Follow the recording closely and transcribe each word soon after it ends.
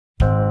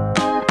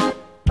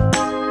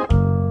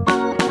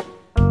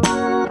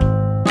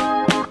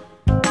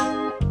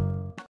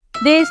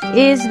This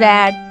is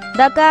red.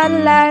 The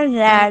color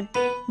red.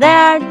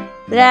 Red,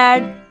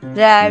 red,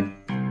 red.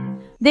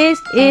 This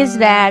is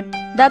red.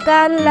 The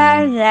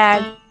color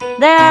red.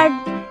 Red,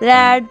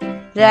 red,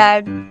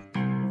 red.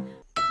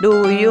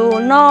 Do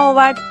you know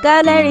what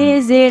color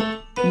is it?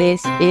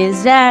 This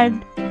is red.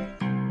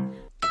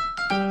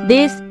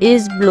 This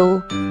is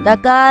blue. The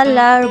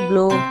color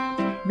blue.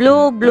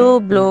 Blue, blue,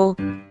 blue.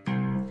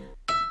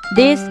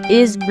 This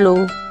is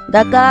blue.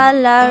 The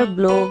color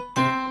blue.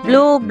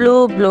 Blue,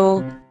 blue,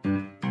 blue.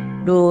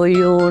 Do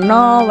you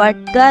know what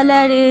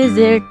color is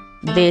it?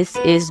 This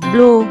is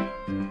blue.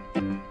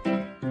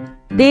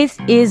 This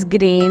is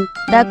green.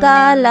 The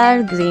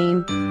color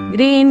green.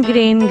 Green,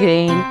 green,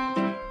 green.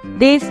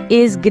 This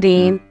is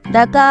green.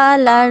 The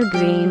color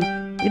green.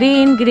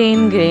 Green,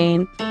 green,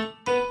 green.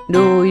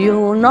 Do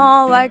you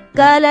know what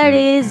color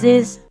is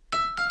this?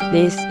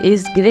 This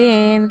is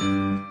green.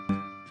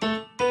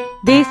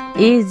 This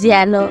is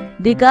yellow.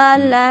 The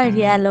color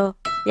yellow.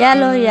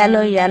 Yellow,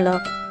 yellow, yellow.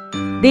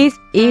 This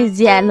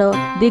is yellow.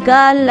 The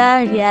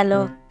color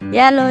yellow.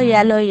 Yellow,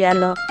 yellow,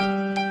 yellow.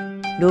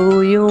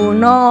 Do you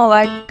know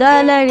what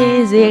color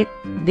is it?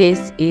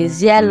 This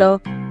is yellow.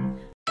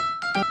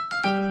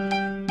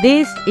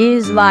 This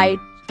is white.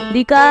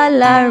 The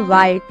color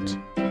white.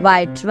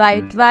 White,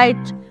 white,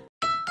 white.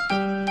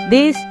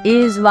 This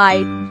is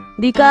white.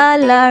 The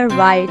color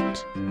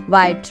white.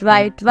 White,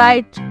 white,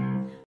 white.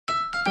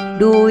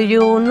 Do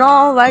you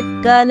know what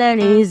color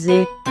is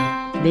it?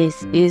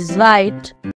 This is white.